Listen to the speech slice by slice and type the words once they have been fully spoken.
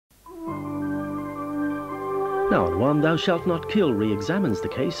Now on One Thou Shalt Not Kill re-examines the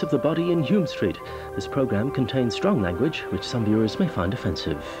case of the body in Hume Street. This programme contains strong language which some viewers may find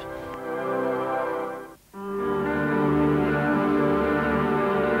offensive.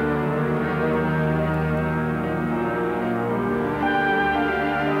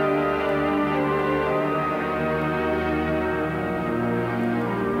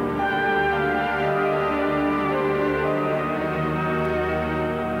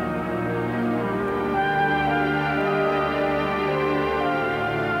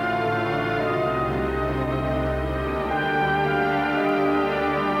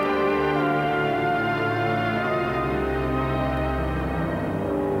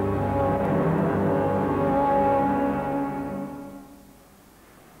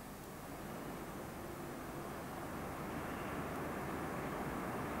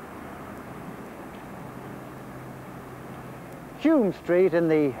 Hume Street in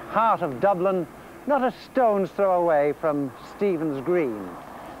the heart of Dublin, not a stone's throw away from Stephen's Green.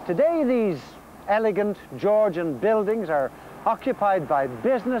 Today these elegant Georgian buildings are occupied by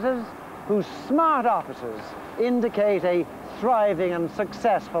businesses whose smart offices indicate a thriving and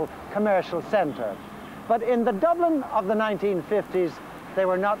successful commercial centre. But in the Dublin of the 1950s, they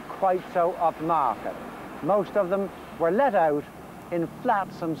were not quite so upmarket. Most of them were let out in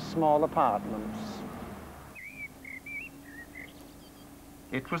flats and small apartments.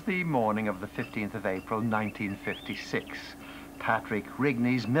 It was the morning of the 15th of April 1956. Patrick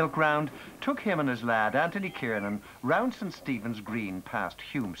Rigney's milk round took him and his lad Anthony Kiernan round St Stephen's Green past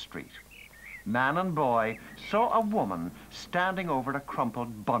Hume Street. Man and boy saw a woman standing over a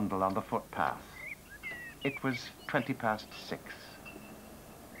crumpled bundle on the footpath. It was 6:20.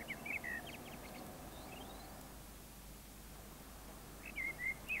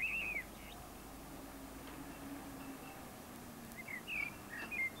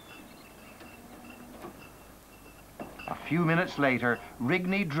 A few minutes later,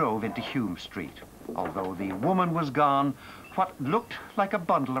 Rigney drove into Hume Street. Although the woman was gone, what looked like a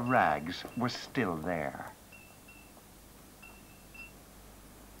bundle of rags was still there.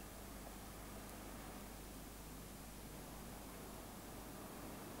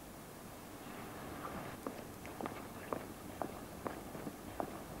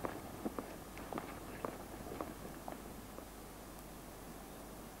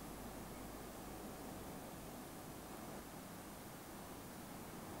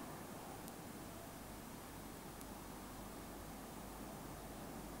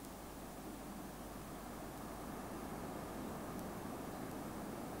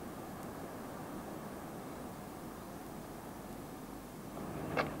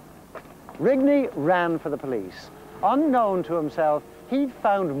 Rigney ran for the police. Unknown to himself, he'd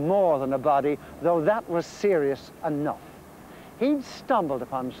found more than a body, though that was serious enough. He'd stumbled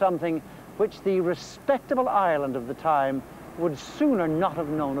upon something which the respectable Ireland of the time would sooner not have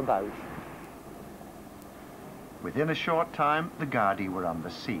known about. Within a short time, the Gardaí were on the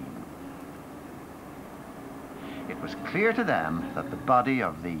scene. It was clear to them that the body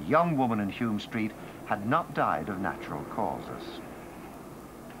of the young woman in Hume Street had not died of natural causes.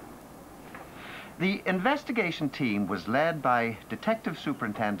 The investigation team was led by Detective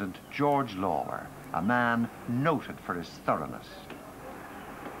Superintendent George Lawler, a man noted for his thoroughness.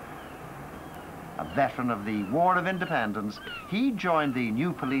 A veteran of the War of Independence, he joined the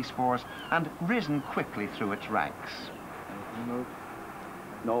new police force and risen quickly through its ranks.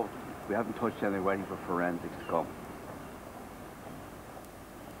 No, we haven't touched anything waiting for forensics to come.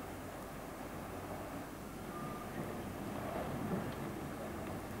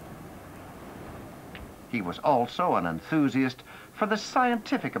 He was also an enthusiast for the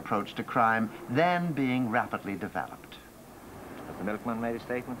scientific approach to crime then being rapidly developed. Has the milkman made a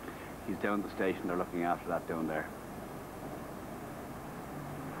statement? He's down at the station. They're looking after that down there.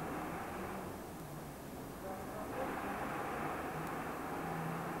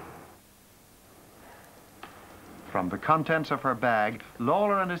 From the contents of her bag,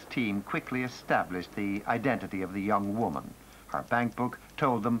 Lawler and his team quickly established the identity of the young woman. Her bank book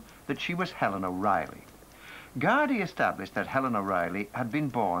told them that she was Helen O'Reilly. Gardaí established that Helen O'Reilly had been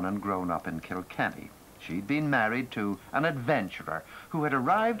born and grown up in Kilkenny. She'd been married to an adventurer who had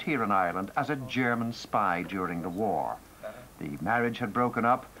arrived here in Ireland as a German spy during the war. The marriage had broken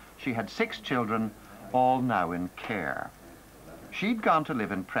up. She had 6 children, all now in care. She'd gone to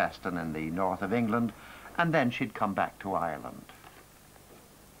live in Preston in the north of England, and then she'd come back to Ireland.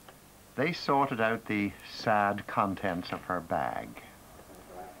 They sorted out the sad contents of her bag.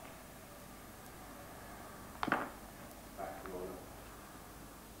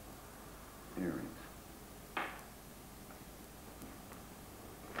 Earrings.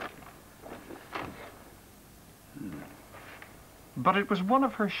 But it was one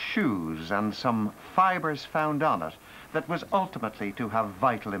of her shoes and some fibres found on it that was ultimately to have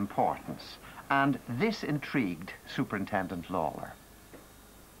vital importance, and this intrigued Superintendent Lawler.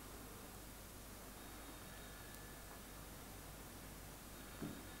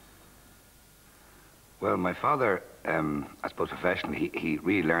 Well, my father, I suppose professionally, he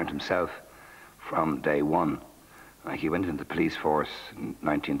really learned himself from day one. He went into the police force in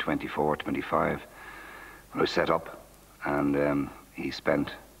 1924, 25, when it was set up, and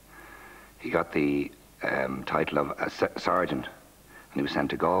he got the title of a sergeant, and he was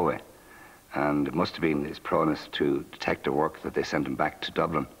sent to Galway. And it must have been his proneness to detective work that they sent him back to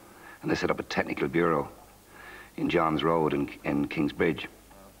Dublin, and they set up a technical bureau in John's Road in Kingsbridge.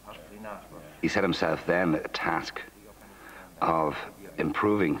 He set himself then a task of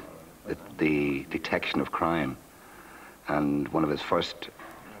improving the detection of crime. And one of his first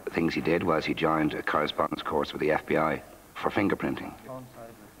things he did was he joined a correspondence course with the FBI for fingerprinting.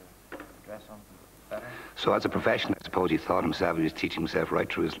 So as a profession, I suppose he thought himself, he was teaching himself right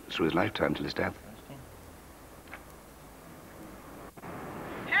through his lifetime till his death.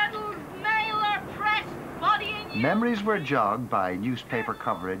 Memories were jogged by newspaper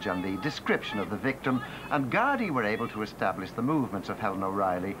coverage and the description of the victim, and Gardaí were able to establish the movements of Helen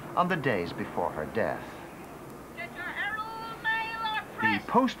O'Reilly on the days before her death. The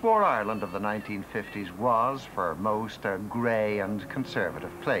post-war Ireland of the 1950s was, for most, a grey and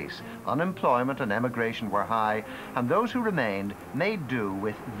conservative place. Unemployment and emigration were high, and those who remained made do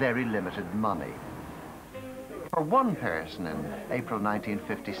with very limited money. For one person in April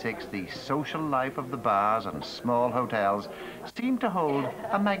 1956, the social life of the bars and small hotels seemed to hold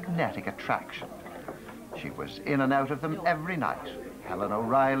a magnetic attraction. She was in and out of them every night. Helen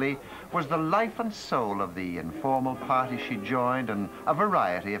O'Reilly was the life and soul of the informal party she joined in a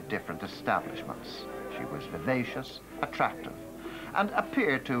variety of different establishments. She was vivacious, attractive, and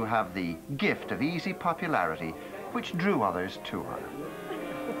appeared to have the gift of easy popularity which drew others to her.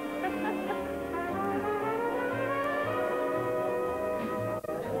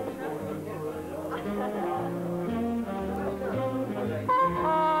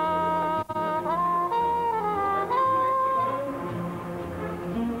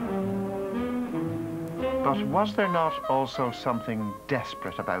 But was there not also something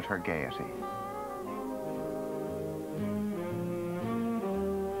desperate about her gaiety?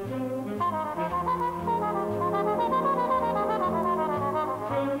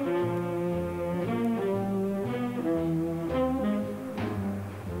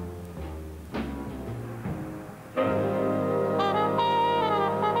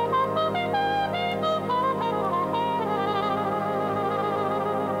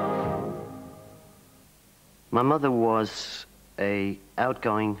 My mother was an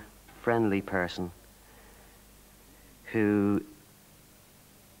outgoing, friendly person who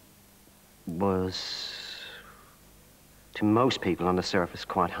was, to most people on the surface,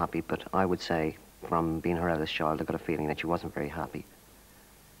 quite happy, but I would say, from being her eldest child, I got a feeling that she wasn't very happy.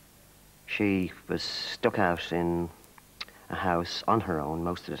 She was stuck out in a house on her own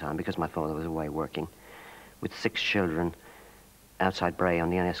most of the time because my father was away working, with 6 children, outside Bray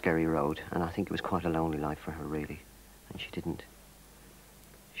on the Enniskerry Road, and I think it was quite a lonely life for her, really. And she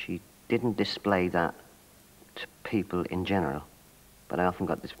didn't display that to people in general, but I often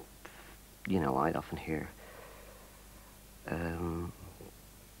got this, you know, I'd often hear from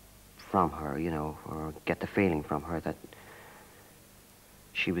her, you know, or get the feeling from her that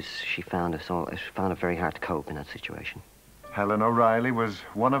she found it very hard to cope in that situation. Helen O'Reilly was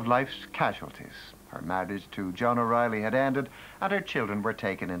one of life's casualties. Her marriage to John O'Reilly had ended, and her children were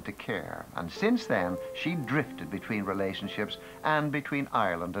taken into care. And since then, she drifted between relationships and between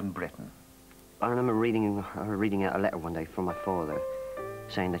Ireland and Britain. I remember her reading out a letter one day from my father,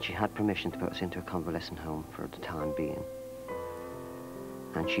 saying that she had permission to put us into a convalescent home for the time being.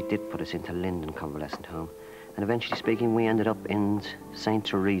 And she did put us into Linden Convalescent Home. And eventually speaking, we ended up in St.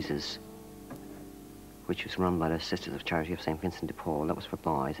 Teresa's, which was run by the Sisters of Charity of St. Vincent de Paul. That was for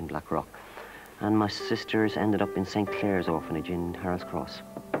boys in Blackrock. And my sisters ended up in St. Clair's Orphanage in Harold's Cross.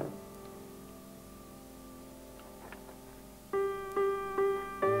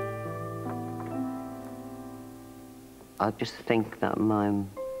 I just think that my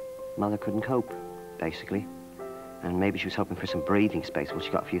mother couldn't cope, basically. And maybe she was hoping for some breathing space while she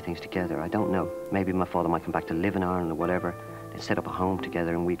got a few things together. I don't know. Maybe my father might come back to live in Ireland or whatever. They'd set up a home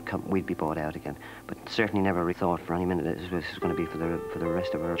together and we'd be bought out again. But certainly never really thought for any minute that this was going to be for the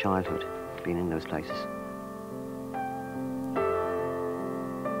rest of her childhood, being in those places.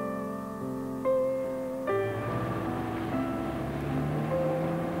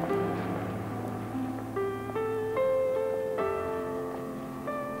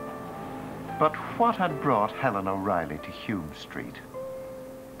 But what had brought Helen O'Reilly to Hume Street?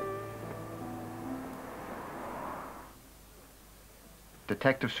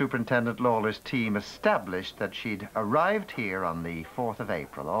 Detective Superintendent Lawler's team established that she'd arrived here on the 4th of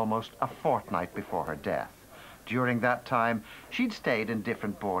April, almost a fortnight before her death. During that time, she'd stayed in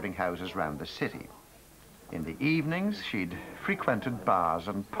different boarding houses around the city. In the evenings, she'd frequented bars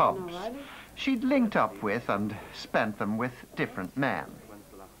and pubs. She'd linked up with and spent them with different men.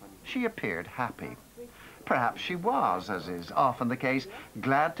 She appeared happy. Perhaps she was, as is often the case,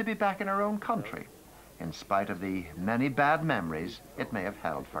 glad to be back in her own country, in spite of the many bad memories it may have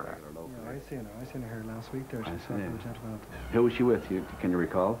held for her. Yeah, I seen her here last week there. She was talking to a gentleman. Who was she with? Can you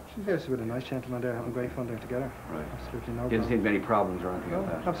recall? She's there with a nice gentleman there, having great fun there together. Right. Absolutely no Didn't problem. seem to be any problems or anything No,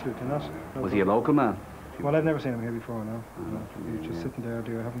 like that? absolutely not. No Was he a local man? Well, I've never seen him here before, no. He was just sitting there,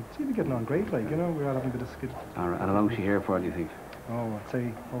 seemed to be getting on great, like, you know, we were all having a bit of skid. All right. And how long was she here for, do you think? Oh, I'd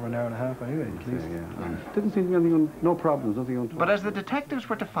say over an hour and a half anyway, at least. Yeah. Didn't seem to be anything, no problems, nothing untoward. But as the detectives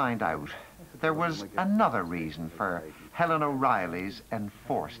were to find out, there was another reason for Helen O'Reilly's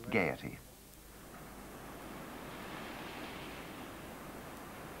enforced gaiety.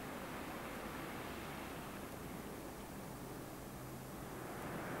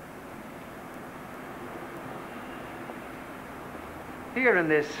 Here in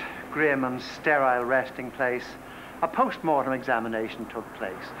this grim and sterile resting place, a post-mortem examination took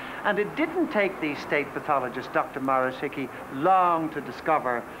place. And it didn't take the state pathologist, Dr. Morris Hickey, long to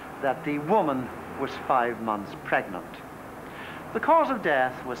discover that the woman was 5 months pregnant. The cause of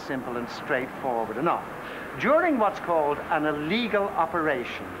death was simple and straightforward enough. During what's called an illegal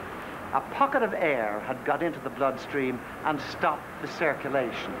operation, a pocket of air had got into the bloodstream and stopped the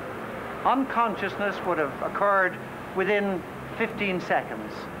circulation. Unconsciousness would have occurred within 15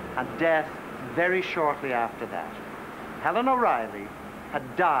 seconds, and death very shortly after that. Helen O'Reilly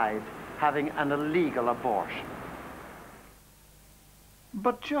had died having an illegal abortion.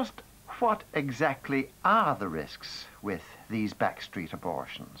 But just what exactly are the risks with these backstreet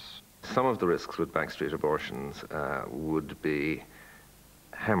abortions? Some of the risks with backstreet abortions would be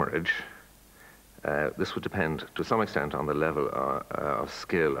hemorrhage. This would depend to some extent on the level of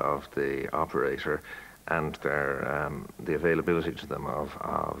skill of the operator and the availability to them of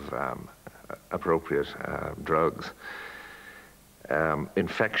appropriate drugs.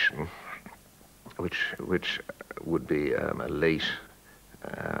 Infection, which would be a late,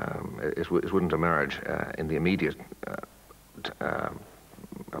 it wouldn't emerge in the immediate time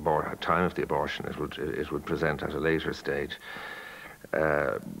of the abortion. It would present at a later stage.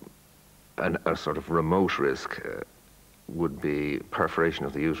 And a sort of remote risk would be perforation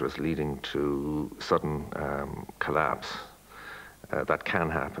of the uterus leading to sudden collapse. That can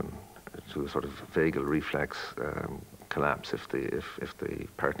happen, to a sort of vagal reflex collapse if the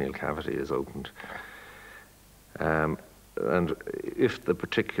peritoneal cavity is opened. And if the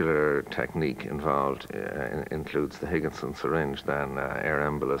particular technique involved includes the Higginson syringe, then air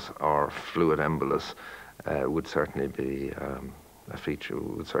embolus or fluid embolus would certainly be a feature.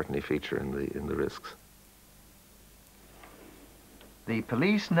 Would certainly feature in the risks. The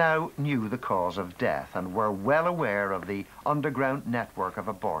police now knew the cause of death and were well aware of the underground network of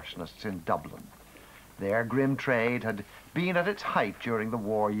abortionists in Dublin. Their grim trade had been at its height during the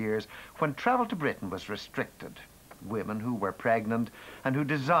war years, when travel to Britain was restricted. Women who were pregnant and who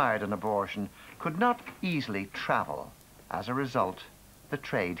desired an abortion could not easily travel. As a result, the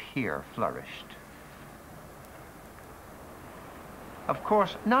trade here flourished. Of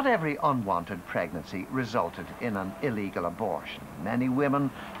course, not every unwanted pregnancy resulted in an illegal abortion. Many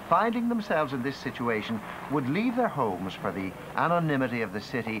women, finding themselves in this situation, would leave their homes for the anonymity of the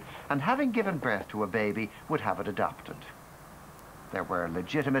city, and having given birth to a baby, would have it adopted. There were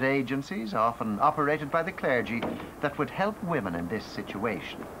legitimate agencies, often operated by the clergy, that would help women in this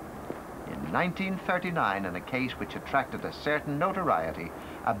situation. In 1939, in a case which attracted a certain notoriety,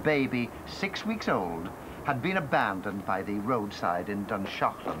 a baby 6 weeks old had been abandoned by the roadside in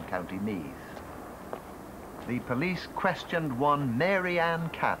Dunshaughlin, County Meath. The police questioned one Mary Ann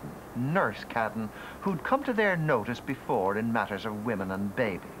Cadden, Nurse Cadden, who'd come to their notice before in matters of women and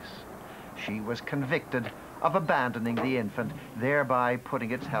babies. She was convicted of abandoning the infant, thereby putting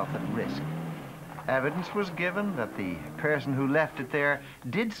its health at risk. Evidence was given that the person who left it there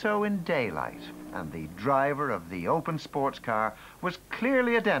did so in daylight, and the driver of the open sports car was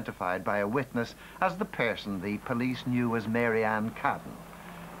clearly identified by a witness as the person the police knew as Mary Ann Cadden,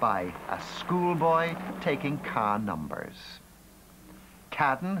 by a schoolboy taking car numbers.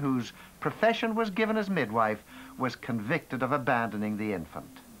 Cadden, whose profession was given as midwife, was convicted of abandoning the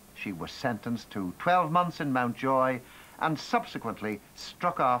infant. She was sentenced to 12 months in Mountjoy and subsequently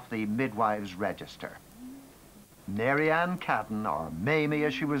struck off the midwives' register. Mary Ann Cadden, or Mamie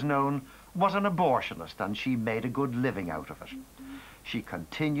as she was known, was an abortionist, and she made a good living out of it. She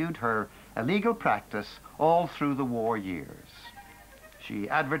continued her illegal practice all through the war years. She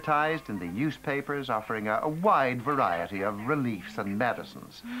advertised in the newspapers, offering a wide variety of reliefs and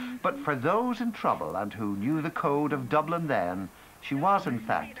medicines. But for those in trouble and who knew the code of Dublin then, she was in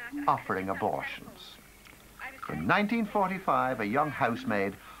fact offering abortions. In 1945, a young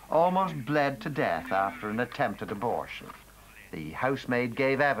housemaid almost bled to death after an attempted abortion. The housemaid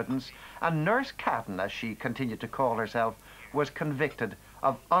gave evidence, and Nurse Cadden, as she continued to call herself, was convicted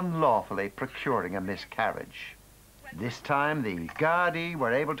of unlawfully procuring a miscarriage. This time, the Gardaí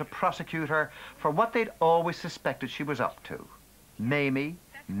were able to prosecute her for what they'd always suspected she was up to. Mamie,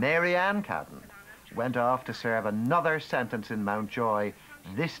 Mary Ann Cadden, went off to serve another sentence in Mountjoy,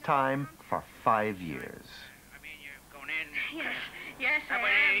 this time for 5 years. I mean, you're going in... Yes, I am.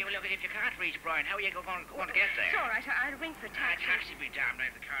 Look, if you can't reach Brian, how are you going to get there? It's all right. I'll ring for a taxi. Taxi be damned, I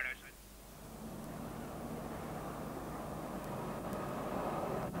have the car outside.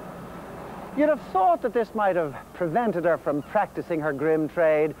 You'd have thought that this might have prevented her from practicing her grim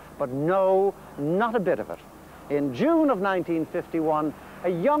trade, but no, not a bit of it. In June of 1951, a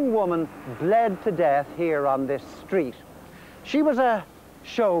young woman bled to death here on this street. She was a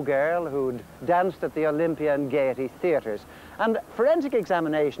showgirl who'd danced at the Olympia and Gaiety theatres, and forensic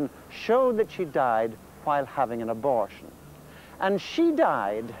examination showed that she died while having an abortion. And she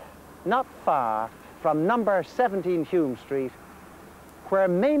died not far from number 17 Hume Street, where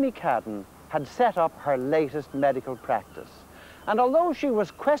Mamie Cadden had set up her latest medical practice. And although she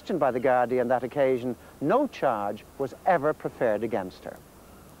was questioned by the Gardaí on that occasion, no charge was ever preferred against her.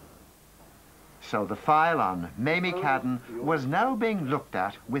 So the file on Mamie Cadden was now being looked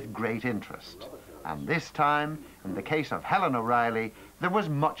at with great interest. And this time, in the case of Helen O'Reilly, there was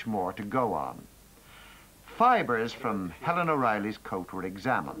much more to go on. Fibres from Helen O'Reilly's coat were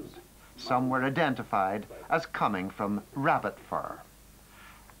examined. Some were identified as coming from rabbit fur.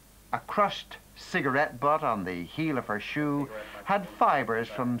 A crushed cigarette butt on the heel of her shoe had fibres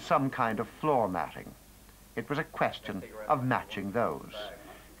from some kind of floor matting. It was a question of matching those.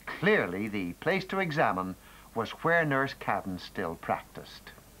 Clearly, the place to examine was where Nurse Cadden still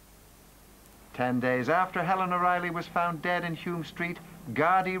practiced. 10 days after Helen O'Reilly was found dead in Hume Street,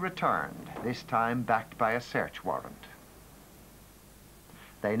 Gardaí returned, this time backed by a search warrant.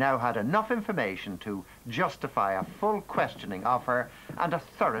 They now had enough information to justify a full questioning of her and a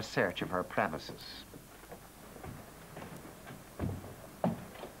thorough search of her premises.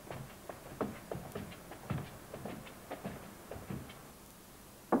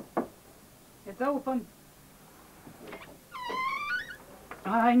 It's open.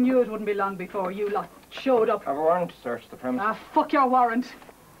 I knew it wouldn't be long before you lot showed up. A warrant to search the premises. Ah, fuck your warrant.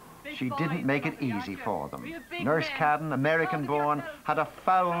 She didn't make it easy for them. Nurse Cadden, American-born, had a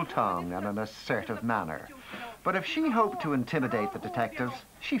foul tongue and an assertive manner. But if she hoped to intimidate the detectives,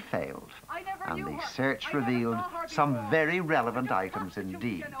 she failed. And the search revealed some very relevant items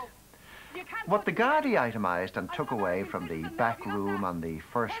indeed. What the Gardaí itemised and took away from the back room on the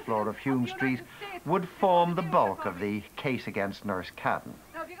first floor of Hume Street would form the bulk of the case against Nurse Cadden.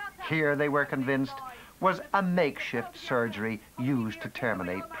 Here, they were convinced, was a makeshift surgery used to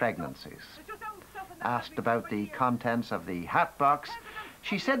terminate pregnancies. Asked about the contents of the hat box,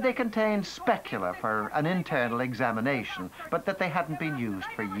 she said they contained specula for an internal examination, but that they hadn't been used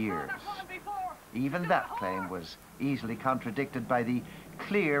for years. Even that claim was easily contradicted by the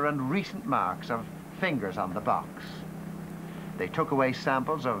clear and recent marks of fingers on the box. They took away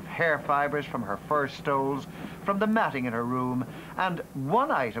samples of hair fibres from her fur stoles, from the matting in her room, and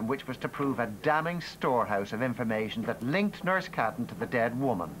one item which was to prove a damning storehouse of information that linked Nurse Cadden to the dead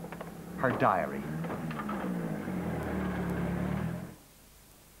woman, her diary.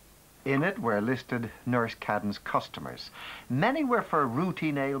 In it were listed Nurse Cadden's customers. Many were for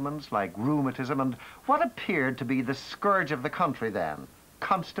routine ailments like rheumatism and what appeared to be the scourge of the country then,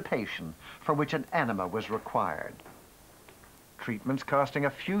 constipation, for which an enema was required. Treatments costing a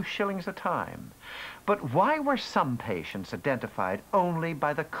few shillings a time. But why were some patients identified only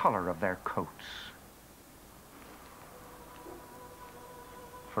by the colour of their coats?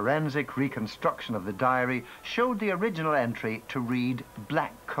 Forensic reconstruction of the diary showed the original entry to read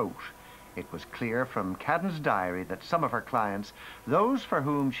black coat. It was clear from Cadden's diary that some of her clients, those for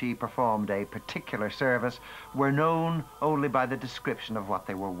whom she performed a particular service, were known only by the description of what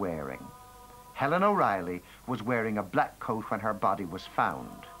they were wearing. Helen O'Reilly was wearing a black coat when her body was found.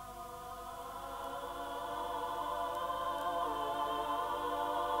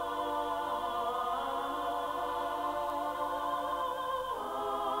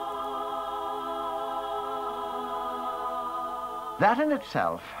 That in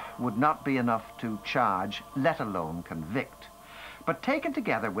itself would not be enough to charge, let alone convict. But taken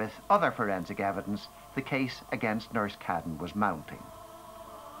together with other forensic evidence, the case against Nurse Cadden was mounting.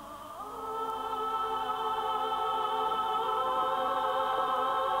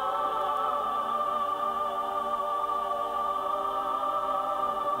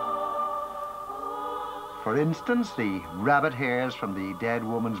 For instance, the rabbit hairs from the dead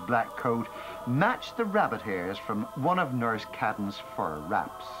woman's black coat matched the rabbit hairs from one of Nurse Cadden's fur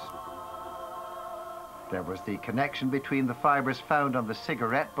wraps. There was the connection between the fibres found on the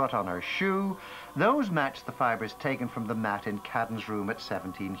cigarette butt on her shoe. Those matched the fibres taken from the mat in Cadden's room at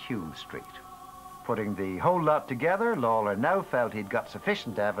 17 Hume Street. Putting the whole lot together, Lawler now felt he'd got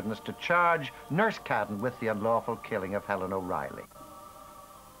sufficient evidence to charge Nurse Cadden with the unlawful killing of Helen O'Reilly.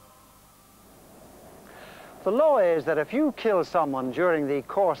 The law is that if you kill someone during the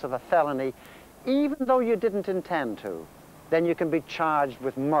course of a felony, even though you didn't intend to, then you can be charged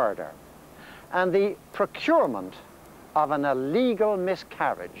with murder. And the procurement of an illegal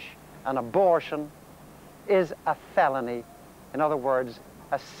miscarriage, an abortion, is a felony. In other words,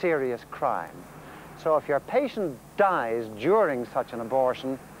 a serious crime. So if your patient dies during such an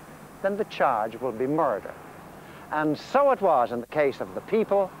abortion, then the charge will be murder. And so it was in the case of the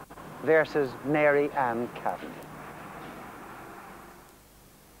People versus Mary Ann Cadden.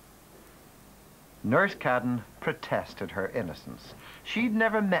 Nurse Cadden protested her innocence. She'd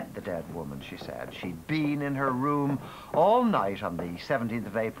never met the dead woman, she said. She'd been in her room all night on the 17th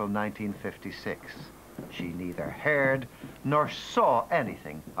of April, 1956. She neither heard nor saw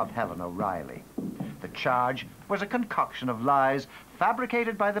anything of Helen O'Reilly. The charge was a concoction of lies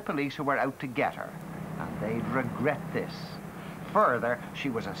fabricated by the police who were out to get her, and they'd regret this. Further, she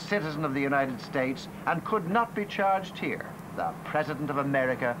was a citizen of the United States and could not be charged here. The President of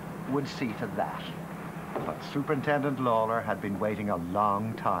America would see to that. But Superintendent Lawler had been waiting a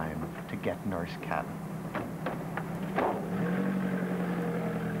long time to get Nurse Cadden.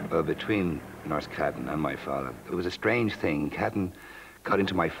 Well, between Nurse Cadden and my father, it was a strange thing. Cadden got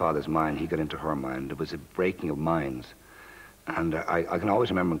into my father's mind, he got into her mind. It was a breaking of minds. And I can always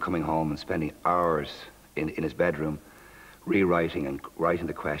remember him coming home and spending hours in his bedroom rewriting and writing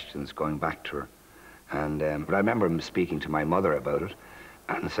the questions, going back to her. And but I remember him speaking to my mother about it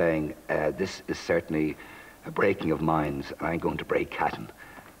and saying, this is certainly a breaking of minds, and I'm going to break Cadden.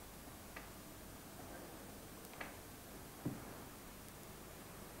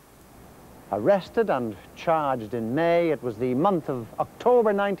 Arrested and charged in May, it was the month of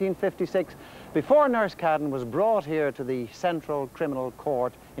October 1956, before Nurse Cadden was brought here to the Central Criminal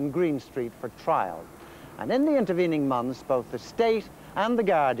Court in Green Street for trial. And in the intervening months, both the state and the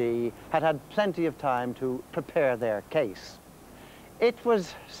Gardaí had had plenty of time to prepare their case. It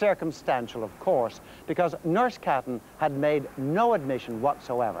was circumstantial, of course, because Nurse Cadden had made no admission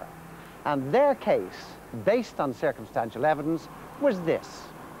whatsoever. And their case, based on circumstantial evidence, was this.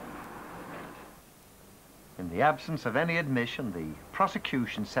 In the absence of any admission, the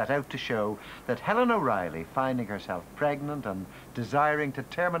prosecution set out to show that Helen O'Reilly, finding herself pregnant and desiring to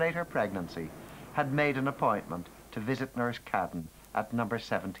terminate her pregnancy, had made an appointment to visit Nurse Cadden at number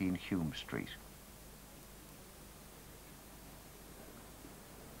 17 Hume Street.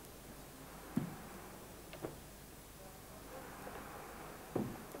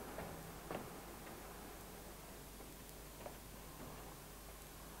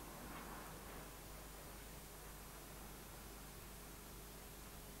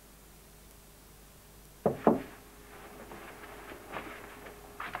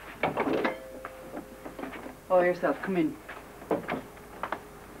 Oh, yourself, come in.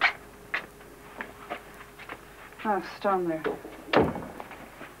 Oh, stand there.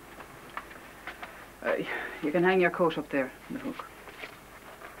 You can hang your coat up there on the hook.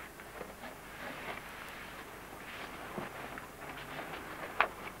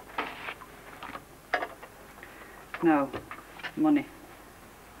 Now, money.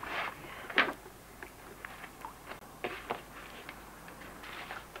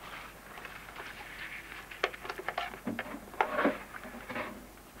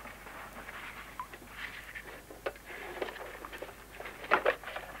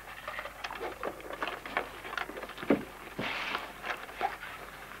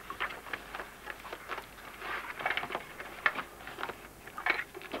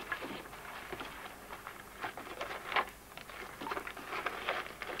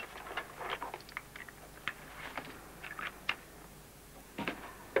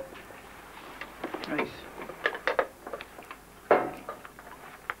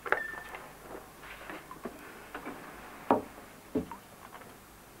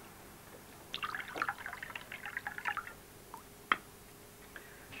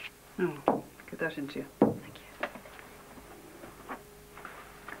 Oh, get that into you.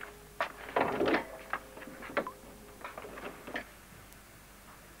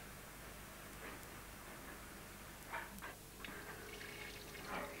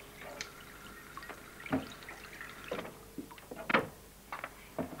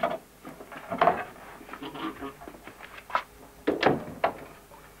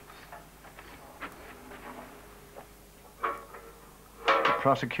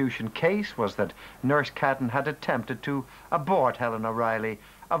 The prosecution case was that Nurse Cadden had attempted to abort Helen O'Reilly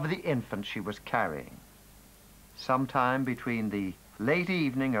of the infant she was carrying. Sometime between the late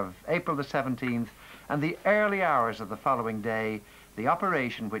evening of April the 17th and the early hours of the following day, the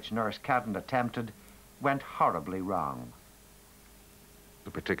operation which Nurse Cadden attempted went horribly wrong.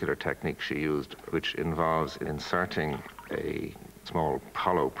 The particular technique she used, which involves inserting a small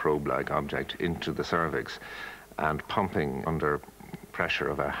hollow probe-like object into the cervix and pumping under pressure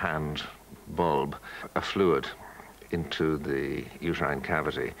of a hand bulb a fluid into the uterine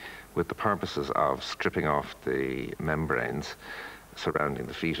cavity with the purposes of stripping off the membranes surrounding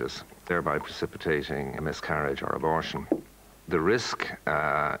the fetus, thereby precipitating a miscarriage or abortion. The risk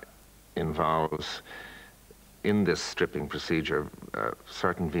involves, in this stripping procedure,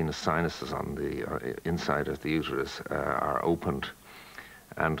 certain venous sinuses on the inside of the uterus are opened,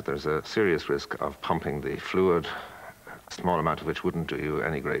 and there's a serious risk of pumping the fluid, a small amount of which wouldn't do you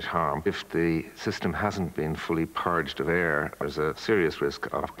any great harm. If the system hasn't been fully purged of air, there's a serious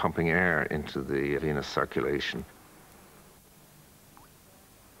risk of pumping air into the venous circulation.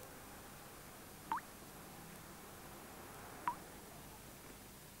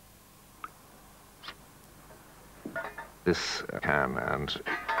 This can, and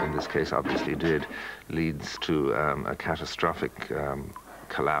in this case obviously did, leads to a catastrophic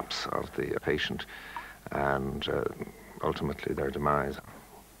collapse of the patient and ultimately their demise.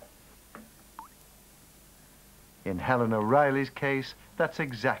 In Helen O'Reilly's case, that's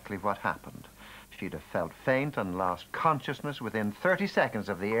exactly what happened. She'd have felt faint and lost consciousness within 30 seconds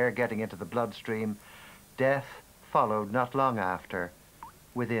of the air getting into the bloodstream. Death followed not long after,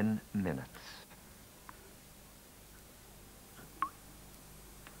 within minutes.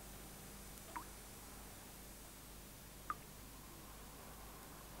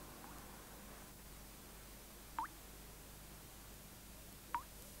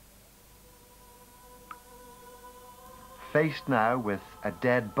 Faced now with a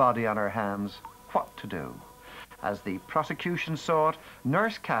dead body on her hands, what to do? As the prosecution saw it,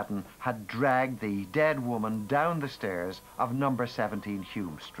 Nurse Cadden had dragged the dead woman down the stairs of number 17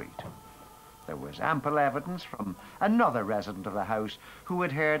 Hume Street. There was ample evidence from another resident of the house who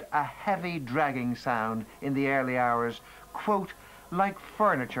had heard a heavy dragging sound in the early hours, quote, like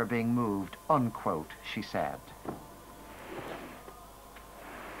furniture being moved, unquote, she said.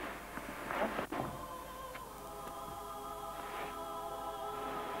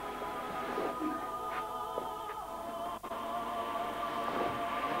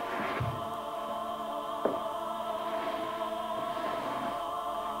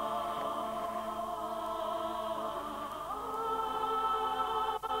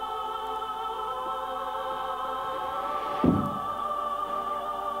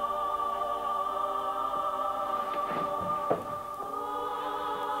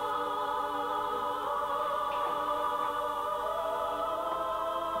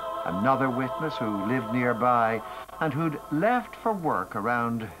 Another witness who lived nearby and who'd left for work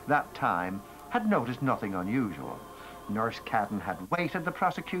around that time had noticed nothing unusual. Nurse Cadden had waited, the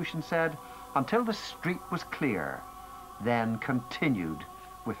prosecution said, until the street was clear, then continued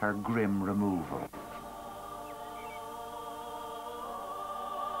with her grim removal.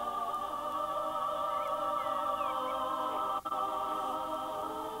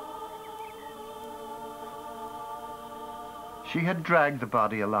 She had dragged the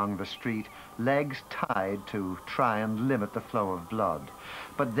body along the street, legs tied to try and limit the flow of blood.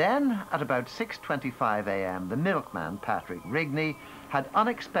 But then, at about 6:25 a.m., the milkman, Patrick Rigney, had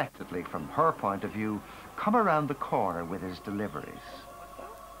unexpectedly, from her point of view, come around the corner with his deliveries.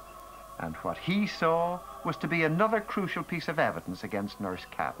 And what he saw was to be another crucial piece of evidence against Nurse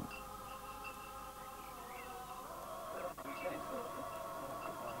Cadden.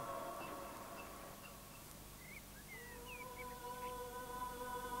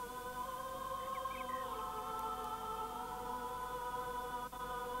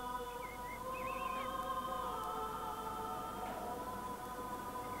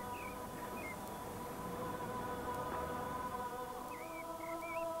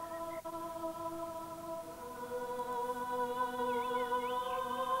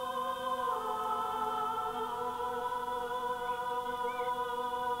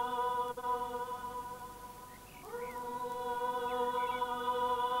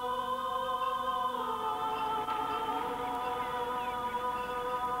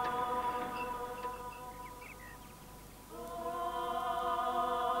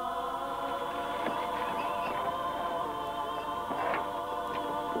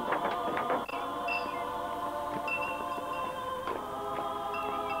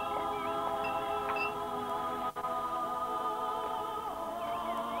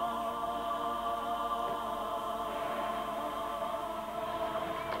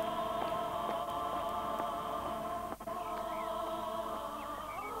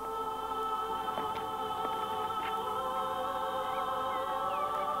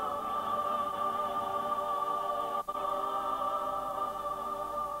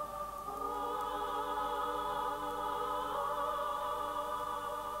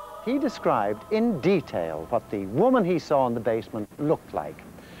 he described in detail what the woman he saw in the basement looked like.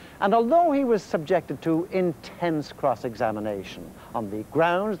 And although he was subjected to intense cross-examination on the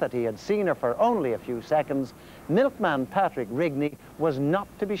grounds that he had seen her for only a few seconds, milkman Patrick Rigney was not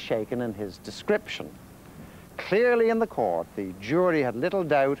to be shaken in his description. Clearly in the court, the jury had little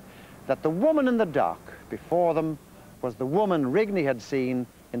doubt that the woman in the dock before them was the woman Rigney had seen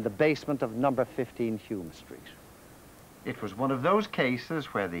in the basement of number 15 Hume Street. It was one of those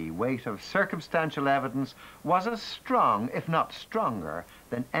cases where the weight of circumstantial evidence was as strong, if not stronger,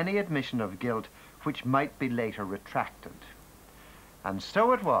 than any admission of guilt which might be later retracted. And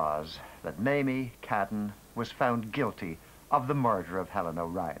so it was that Mamie Cadden was found guilty of the murder of Helen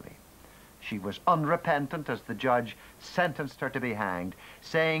O'Reilly. She was unrepentant as the judge sentenced her to be hanged,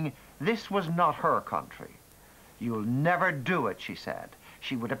 saying this was not her country. "You'll never do it," she said.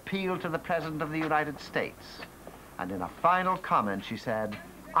 She would appeal to the President of the United States. And in a final comment, she said,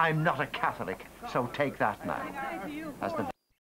 "I'm not a Catholic, so take that now." As the